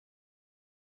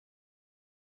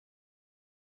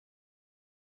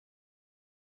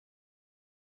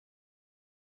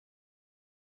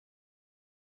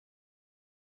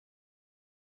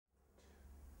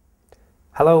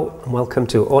Hello and welcome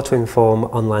to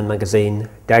Autoinform online magazine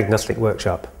Diagnostic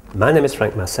Workshop. My name is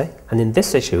Frank Massey, and in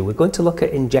this issue we're going to look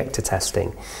at injector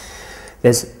testing.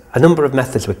 There's a number of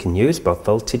methods we can use, both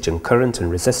voltage and current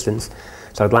and resistance,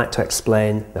 so I'd like to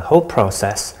explain the whole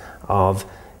process of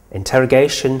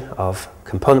interrogation of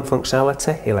component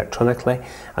functionality electronically,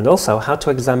 and also how to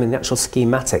examine the actual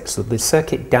schematics. So the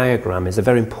circuit diagram is a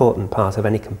very important part of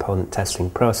any component testing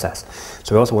process,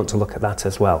 so we also want to look at that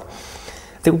as well.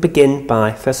 I think we'll begin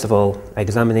by, first of all,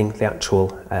 examining the actual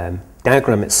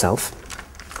diagram itself.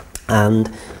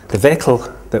 And the vehicle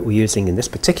that we're using in this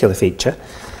particular feature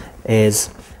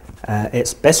is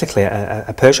it's basically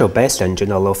a Peugeot-based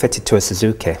engine, although fitted to a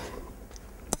Suzuki.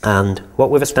 And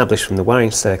what we've established from the wiring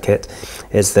circuit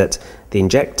is that the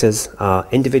injectors are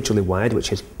individually wired,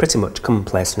 which is pretty much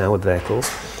commonplace now with vehicles,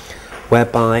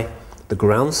 whereby the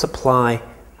ground supply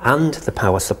and the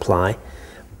power supply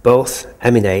both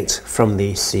emanate from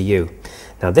the ECU.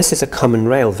 Now this is a common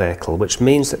rail vehicle, which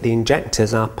means that the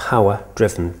injectors are power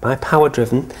driven. By power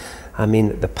driven, I mean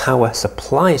that the power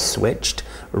supply is switched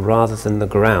rather than the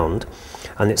ground,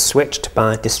 and it's switched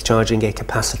by discharging a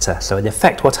capacitor. So in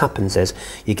effect what happens is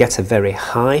you get a very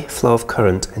high flow of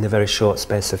current in a very short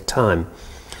space of time.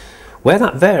 Where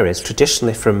that varies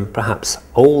traditionally from perhaps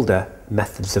older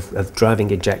methods of driving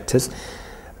injectors,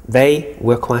 they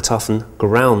were quite often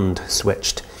ground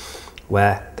switched,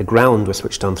 where the ground was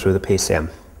switched on through the PCM,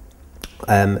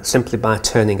 simply by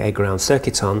turning a ground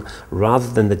circuit on rather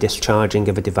than the discharging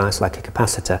of a device like a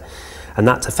capacitor. And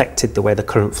that affected the way the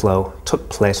current flow took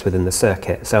place within the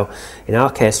circuit. So in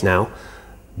our case now,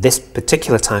 this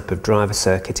particular type of driver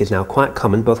circuit is now quite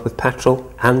common both with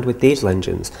petrol and with diesel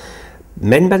engines.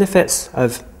 Main benefits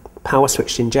of power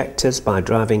switched injectors by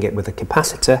driving it with a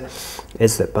capacitor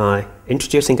is that by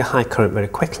introducing a high current very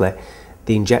quickly,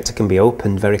 the injector can be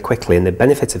opened very quickly, and the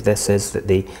benefit of this is that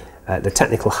the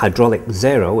technical hydraulic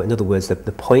zero, in other words the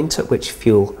point at which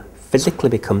fuel physically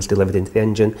becomes delivered into the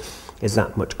engine, is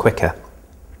that much quicker.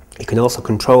 You can also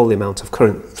control the amount of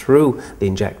current through the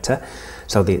injector,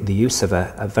 so the use of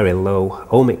a very low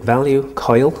ohmic value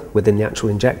coil within the actual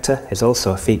injector is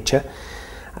also a feature.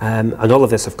 And all of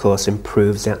this of course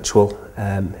improves the actual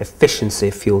efficiency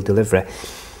of fuel delivery.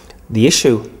 The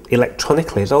issue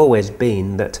electronically has always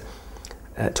been that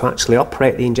to actually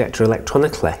operate the injector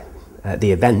electronically,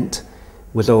 the event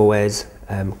was always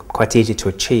quite easy to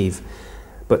achieve,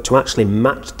 but to actually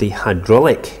match the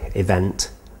hydraulic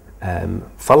event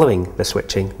following the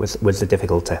switching was the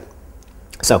difficulty.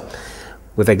 So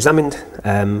we've examined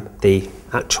the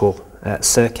actual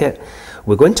circuit.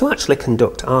 We're going to actually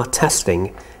conduct our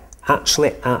testing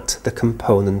actually at the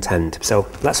component end. So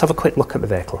let's have a quick look at the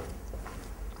vehicle.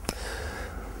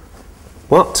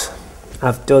 What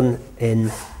I've done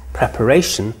in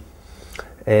preparation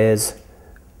is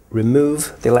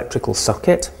remove the electrical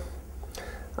socket.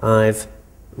 I've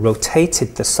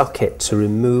rotated the socket to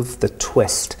remove the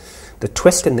twist. The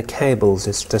twist in the cables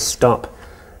is to stop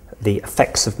the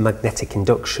effects of magnetic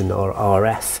induction, or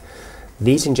RF.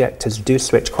 These injectors do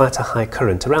switch quite a high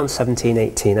current, around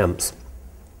 17-18 amps.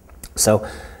 So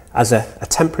as a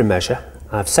temporary measure,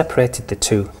 I've separated the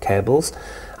two cables.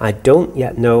 I don't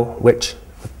yet know which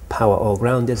power or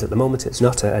ground is at the moment. It's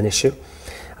not an issue.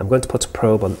 I'm going to put a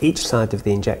probe on each side of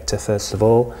the injector first of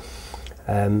all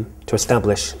to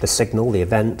establish the signal, the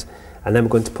event, and then we're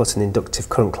going to put an inductive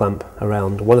current clamp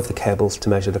around one of the cables to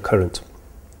measure the current.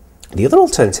 The other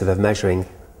alternative of measuring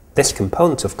this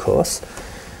component, of course,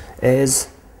 is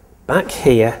back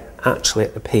here actually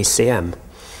at the PCM.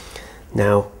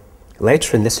 Now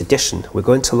later in this edition we're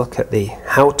going to look at the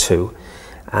how-to,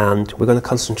 and we're going to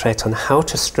concentrate on how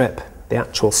to strip the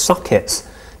actual sockets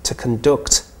to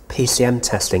conduct PCM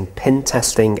testing, pin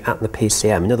testing at the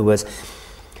PCM. In other words,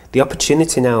 the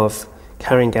opportunity now of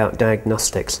carrying out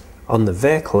diagnostics on the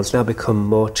vehicle has now become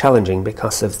more challenging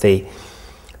because of the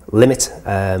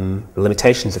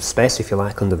limitations of space, if you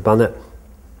like, under the bonnet,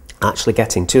 actually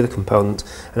getting to the component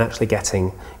and actually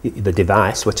getting the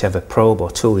device, whichever probe or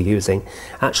tool you're using,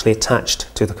 actually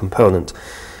attached to the component.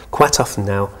 Quite often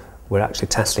now we're actually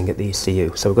testing at the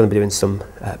ECU, so we're going to be doing some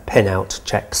pin-out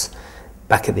checks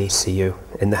back at the ECU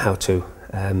in the how-to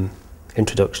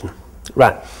introduction.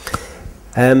 Right,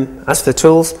 as for the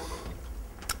tools,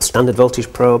 standard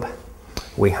voltage probe,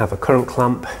 we have a current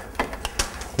clamp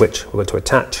which we're going to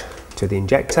attach to the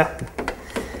injector,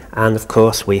 and of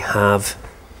course we have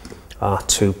our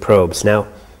two probes. Now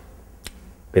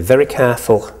be very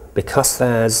careful, because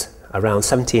there's around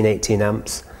 17-18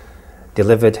 amps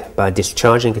delivered by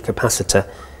discharging a capacitor.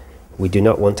 We do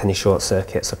not want any short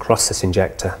circuits across this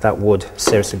injector. That would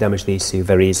seriously damage the ECU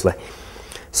very easily.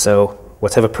 So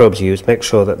whatever probes you use, make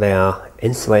sure that they are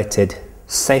insulated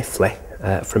safely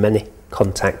from any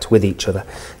contact with each other.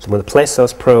 So I'm going to place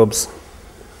those probes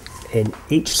in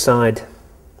each side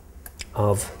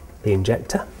of the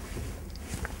injector.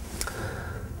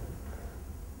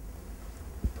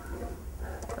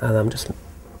 And I'm just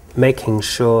making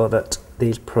sure that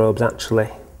these probes actually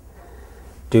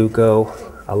do go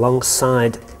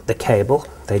alongside the cable.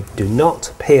 They do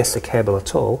not pierce the cable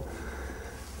at all.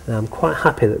 And I'm quite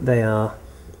happy that they are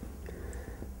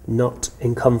not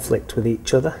in conflict with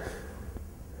each other.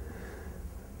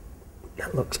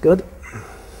 That looks good.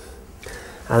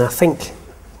 And I think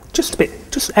just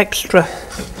extra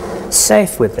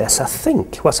safe with this, I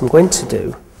think what I'm going to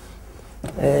do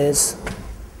is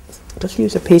just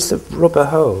use a piece of rubber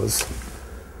hose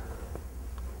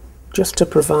just to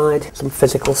provide some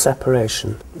physical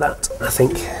separation. That, I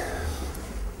think,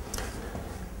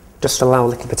 just allow a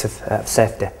little bit of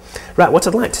safety. Right, what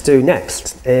I'd like to do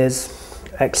next is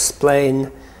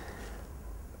explain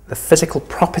the physical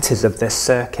properties of this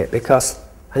circuit, because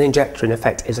an injector in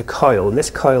effect is a coil, and this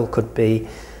coil could be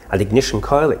an ignition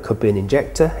coil, it could be an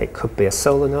injector, it could be a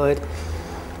solenoid.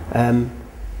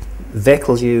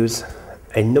 Vehicles use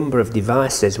a number of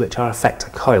devices which are in effect a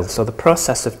coil, so the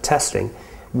process of testing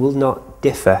will not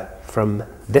differ from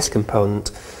this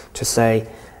component to, say,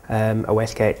 a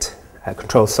wastegate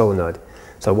control solenoid.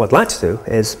 So what I'd like to do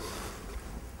is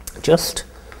just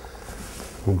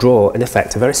draw in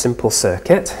effect a very simple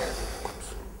circuit.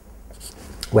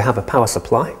 We have a power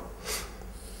supply,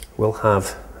 we'll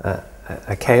have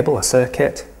a cable, a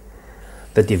circuit,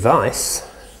 the device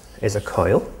is a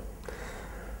coil,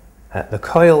 the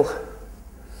coil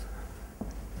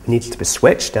needs to be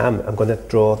switched. I'm going to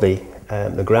draw the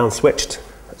ground switched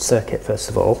circuit first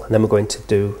of all, and then we're going to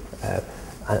do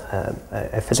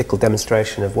a physical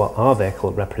demonstration of what our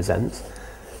vehicle represents.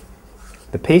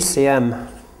 The PCM,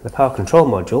 the power control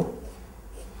module,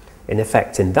 in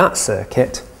effect in that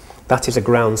circuit, that is a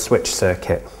ground switch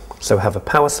circuit. So we have a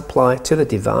power supply to the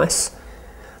device.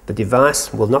 The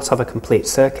device will not have a complete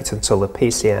circuit until the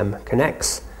PCM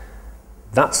connects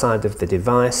that side of the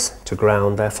device to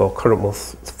ground, therefore current will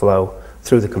flow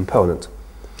through the component.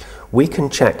 We can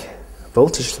check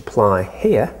voltage supply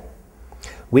here,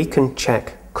 we can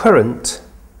check current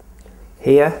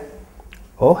here,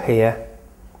 or here,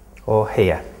 or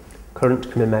here.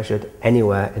 Current can be measured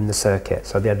anywhere in the circuit,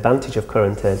 so the advantage of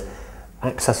current is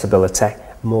accessibility,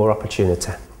 more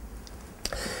opportunity.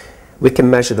 We can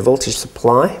measure the voltage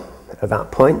supply at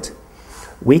that point.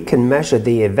 We can measure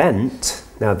the event.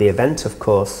 Now the event, of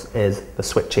course, is the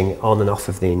switching on and off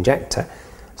of the injector,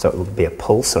 so it will be a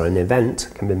pulse or an event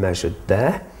can be measured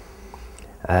there.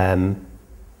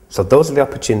 So those are the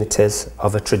opportunities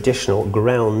of a traditional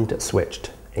ground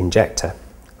switched injector.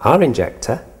 Our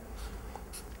injector,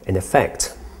 in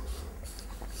effect,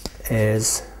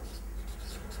 is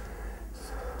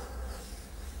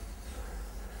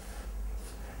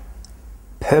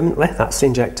permanently, that's the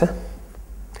injector.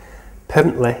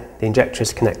 Permanently, the injector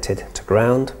is connected to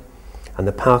ground, and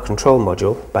the power control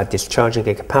module, by discharging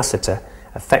a capacitor,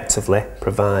 effectively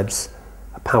provides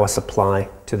a power supply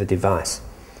to the device.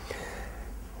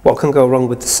 What can go wrong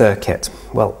with the circuit?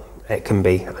 Well, it can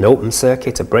be an open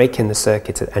circuit, a break in the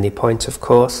circuit at any point, of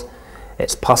course.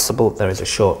 It's possible there is a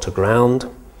short to ground.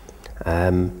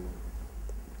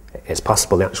 It's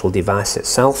possible the actual device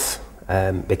itself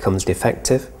becomes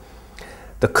defective.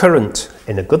 The current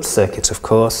in a good circuit, of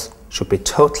course, should be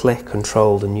totally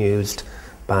controlled and used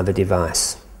by the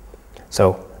device.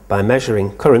 So by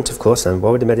measuring current, of course, and I've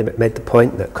already made the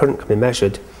point that current can be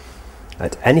measured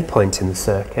at any point in the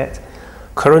circuit.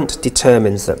 Current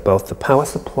determines that both the power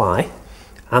supply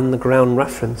and the ground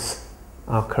reference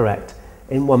are correct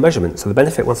in one measurement. So the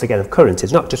benefit, once again, of current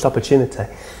is not just opportunity,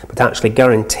 but actually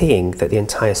guaranteeing that the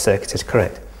entire circuit is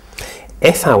correct.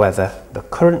 If, however, the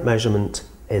current measurement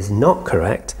is not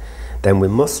correct, then we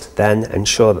must then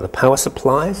ensure that the power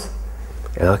supplies,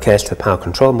 in our case the power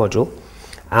control module,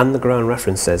 and the ground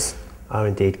references are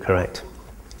indeed correct.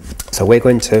 So we're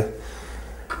going to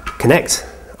connect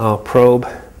our probe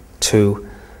to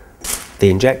the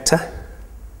injector,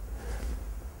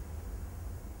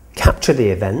 capture the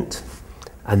event,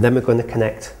 and then we're going to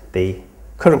connect the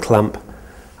current clamp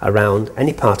around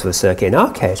any part of the circuit. In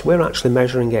our case, we're actually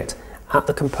measuring it at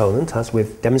the component, as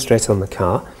we've demonstrated on the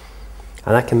car,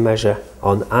 and I can measure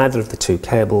on either of the two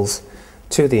cables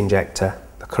to the injector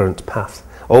the current path.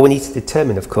 All we need to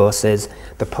determine, of course, is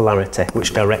the polarity,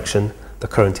 which direction the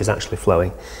current is actually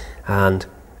flowing, and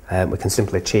we can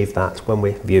simply achieve that when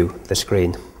we view the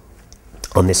screen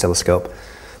on the oscilloscope.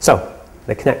 So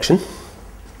the connection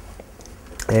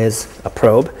is a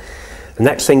probe. The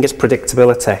next thing is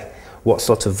predictability, what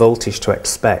sort of voltage to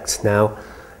expect. Now,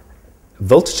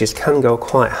 voltages can go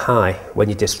quite high when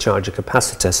you discharge a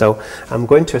capacitor, so I'm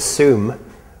going to assume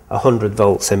 100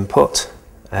 volts input,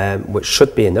 which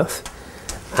should be enough,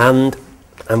 and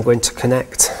I'm going to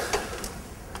connect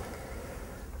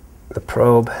the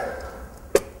probe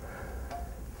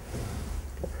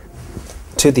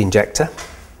to the injector.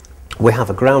 We have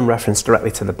a ground reference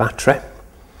directly to the battery.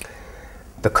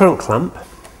 The current clamp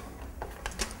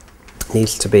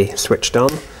needs to be switched on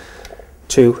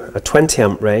to a 20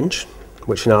 amp range,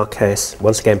 which in our case,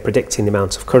 once again predicting the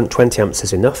amount of current, 20 amps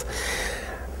is enough.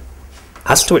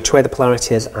 As to which way the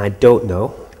polarity is, I don't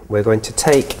know. We're going to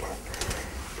take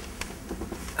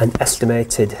an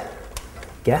estimated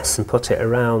guess and put it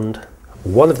around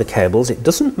one of the cables. It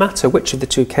doesn't matter which of the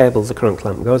two cables the current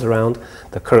clamp goes around,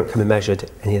 the current can be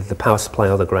measured in either the power supply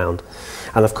or the ground.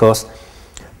 And of course,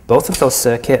 both of those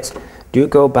circuits do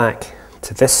go back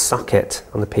to this socket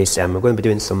on the PCM. We're going to be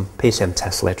doing some PCM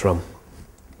tests later on.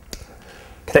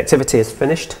 Connectivity is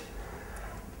finished.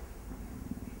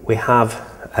 We have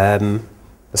the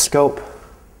scope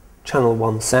channel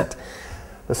 1 set.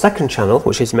 The second channel,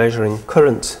 which is measuring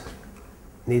current,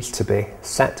 needs to be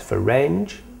set for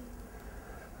range.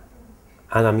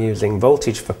 And I'm using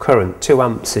voltage for current. 2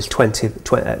 amps is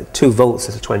 2 volts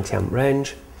is a 20 amp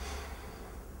range.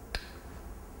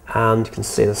 And you can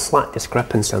see the slight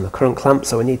discrepancy on the current clamp,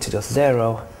 so we need to just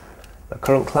zero the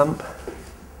current clamp.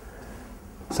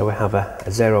 So we have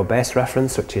a zero base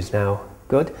reference, which is now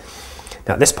good.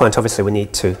 Now at this point, obviously, we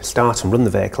need to start and run the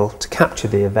vehicle to capture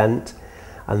the event,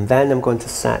 and then I'm going to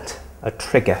set a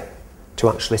trigger to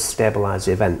actually stabilize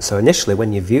the event. So initially,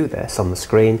 when you view this on the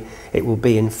screen, it will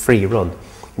be in free run.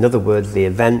 In other words, the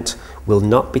event will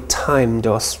not be timed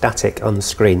or static on the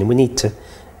screen, and we need to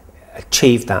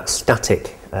achieve that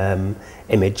static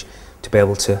image to be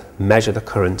able to measure the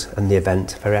current and the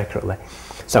event very accurately.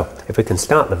 So if we can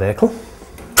start the vehicle.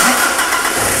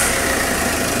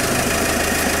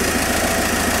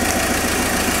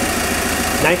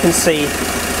 Now you can see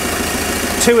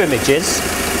two images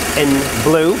in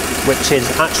blue, which is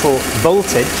actual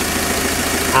voltage,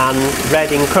 and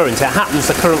red in current. It happens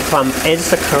the current clamp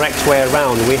is the correct way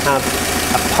around. We have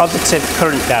a positive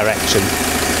current direction.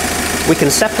 We can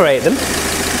separate them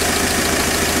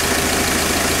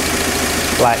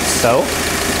like so.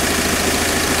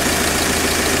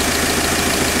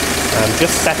 I'm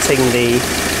just setting the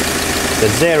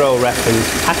zero reference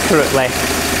accurately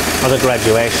on a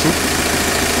graduation.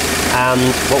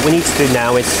 And what we need to do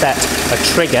now is set a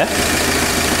trigger.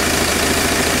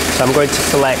 So I'm going to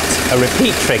select a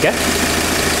repeat trigger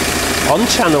on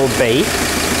channel B,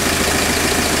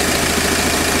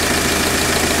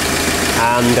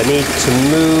 and I need to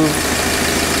move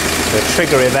the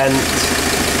trigger event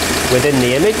within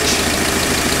the image.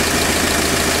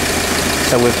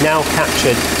 So we've now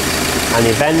captured an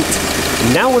event.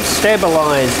 Now we've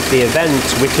stabilized the event,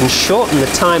 we can shorten the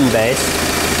time base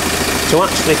to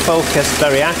actually focus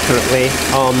very accurately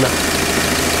on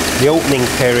the opening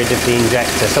period of the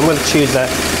injector. So I'm going to choose a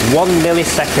 1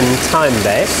 millisecond time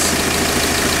base.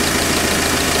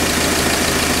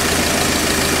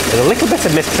 There's a little bit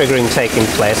of mistriggering taking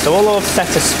place, so although I've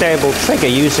set a stable trigger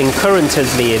using current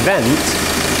as the event,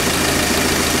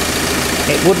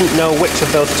 it wouldn't know which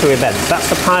of those two events. That's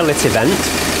the pilot event,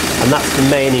 and that's the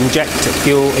main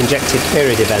fuel injected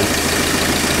period event.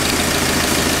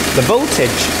 The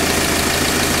voltage,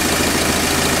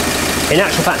 in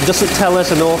actual fact, doesn't tell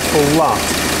us an awful lot.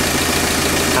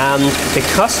 And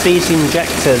because these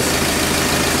injectors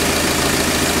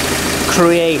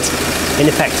create, in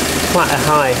effect, quite a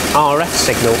high RF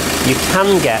signal, you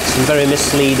can get some very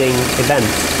misleading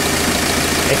events.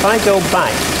 If I go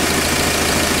back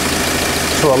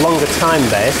to a longer time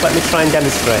base, let me try and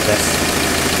demonstrate this.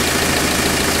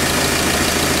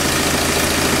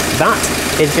 That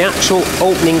is the actual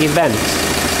opening event.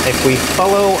 If we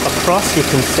follow across, you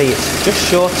can see it's just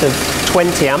short of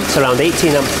 20 amps, around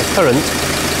 18 amps of current.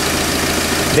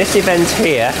 This event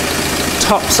here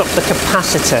tops up the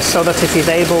capacitor so that it is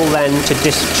able then to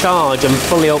discharge and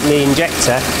fully open the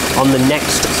injector on the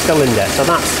next cylinder. So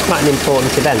that's quite an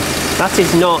important event. That is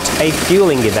not a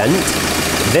fueling event.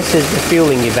 This is the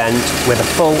fueling event with a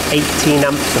full 18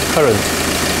 amps of current.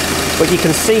 But you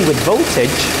can see with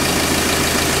voltage,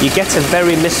 you get a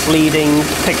very misleading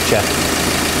picture.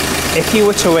 If you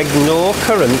were to ignore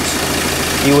current,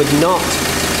 you would not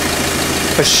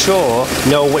for sure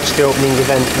know which the opening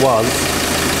event was,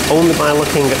 only by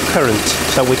looking at current.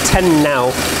 So we tend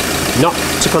now not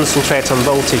to concentrate on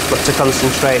voltage, but to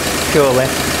concentrate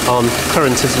purely on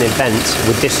current as an event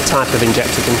with this type of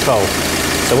injector control.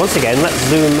 So once again, let's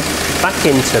zoom back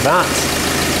into that,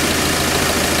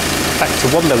 back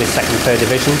to 1 millisecond per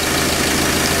division.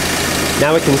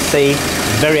 Now we can see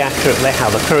very accurately how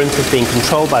the current is being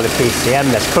controlled by the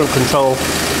PCM. There's current control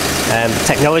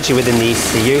technology within the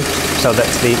ECU so that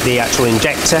the actual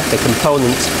injector, the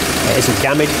component, isn't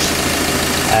damaged.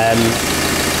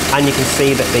 And you can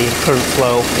see that the current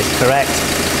flow is correct.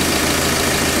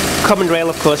 Common rail,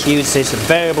 of course, uses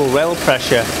variable rail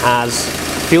pressure as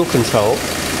fuel control.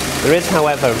 There is,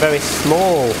 however, a very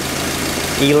small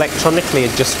electronically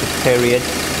adjusted period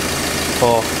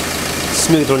for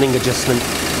smooth running adjustment.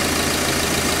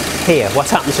 Here,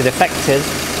 what happens with effect is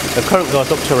the current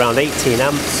goes up to around 18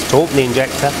 amps to open the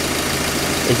injector.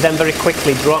 It's then very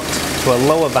quickly dropped to a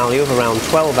lower value of around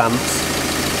 12 amps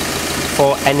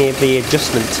for any of the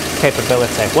adjustment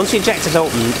capability. Once the injector is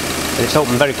opened, and it's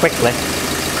opened very quickly,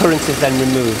 current is then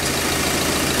removed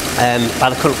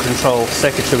by the current control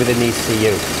circuitry within the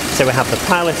ECU. So we have the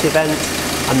pilot event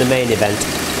and the main event.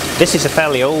 This is a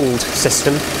fairly old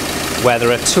system where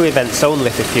there are 2 events only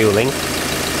for fueling.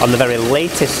 On the very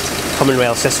latest common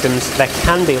rail systems, there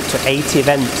can be up to 8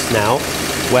 events now,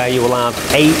 where you will have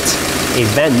 8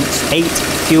 events, 8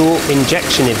 fuel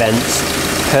injection events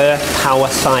per power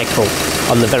cycle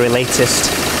on the very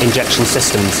latest injection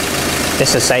systems.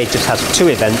 This, as I say, just has 2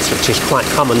 events, which is quite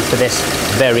common for this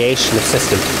variation of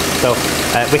system. So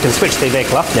we can switch the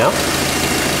vehicle off now.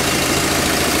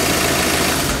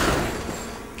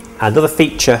 Another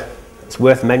feature it's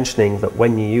worth mentioning that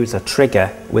when you use a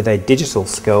trigger with a digital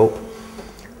scope,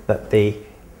 that the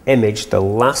image, the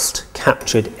last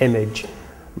captured image,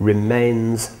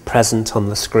 remains present on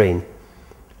the screen.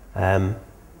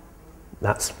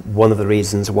 That's one of the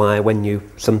reasons why when you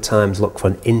sometimes look for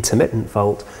an intermittent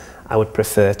fault, I would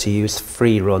prefer to use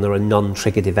free run or a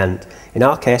non-triggered event. In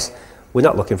our case, we're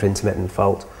not looking for intermittent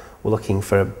fault, we're looking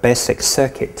for a basic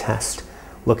circuit test,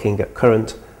 looking at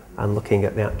current and looking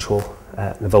at the actual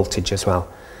the voltage as well.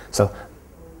 So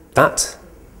that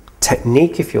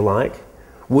technique, if you like,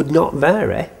 would not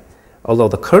vary, although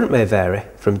the current may vary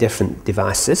from different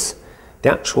devices.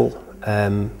 The actual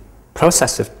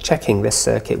process of checking this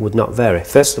circuit would not vary.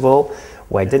 First of all,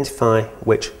 we identify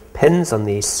which pins on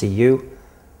the ECU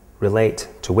relate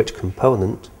to which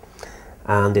component,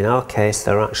 and in our case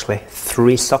there are actually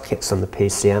 3 sockets on the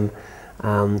PCM,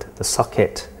 and the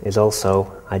socket is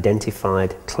also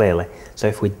identified clearly. So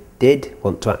if we did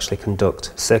want to actually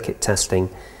conduct circuit testing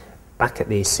back at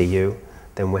the ECU,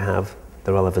 then we have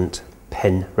the relevant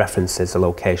pin references, the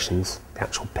locations, the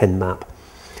actual pin map.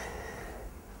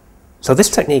 So this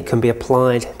technique can be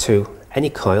applied to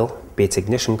any coil, be it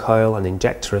ignition coil, an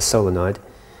injector, a solenoid.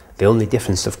 The only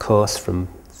difference, of course, from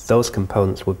those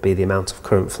components would be the amount of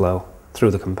current flow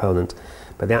through the component.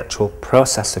 But the actual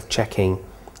process of checking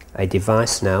a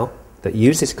device now that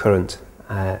uses current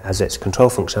as its control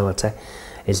functionality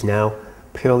is now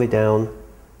purely down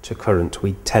to current.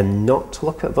 We tend not to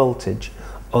look at voltage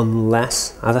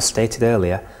unless, as I stated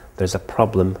earlier, there's a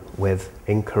problem with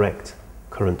incorrect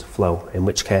current flow, in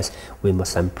which case we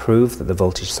must then prove that the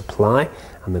voltage supply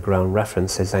and the ground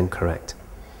reference is then correct.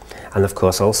 And of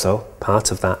course also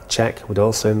part of that check would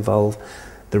also involve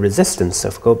the resistance. So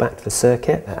if we go back to the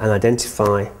circuit and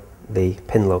identify the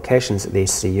pin locations at the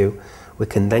ECU, we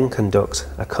can then conduct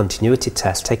a continuity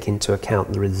test taking into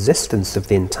account the resistance of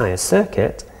the entire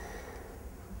circuit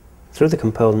through the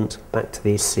component back to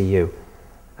the ECU.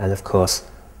 And of course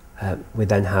we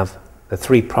then have the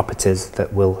 3 properties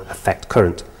that will affect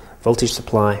current: voltage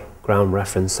supply, ground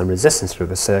reference and resistance through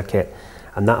the circuit.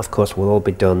 And that of course will all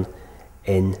be done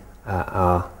in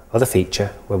our other feature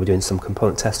where we're doing some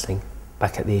component testing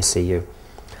back at the ECU.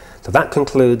 So that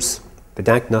concludes the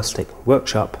diagnostic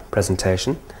workshop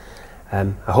presentation.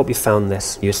 I hope you found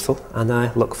this useful, and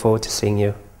I look forward to seeing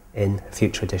you in a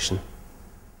future edition.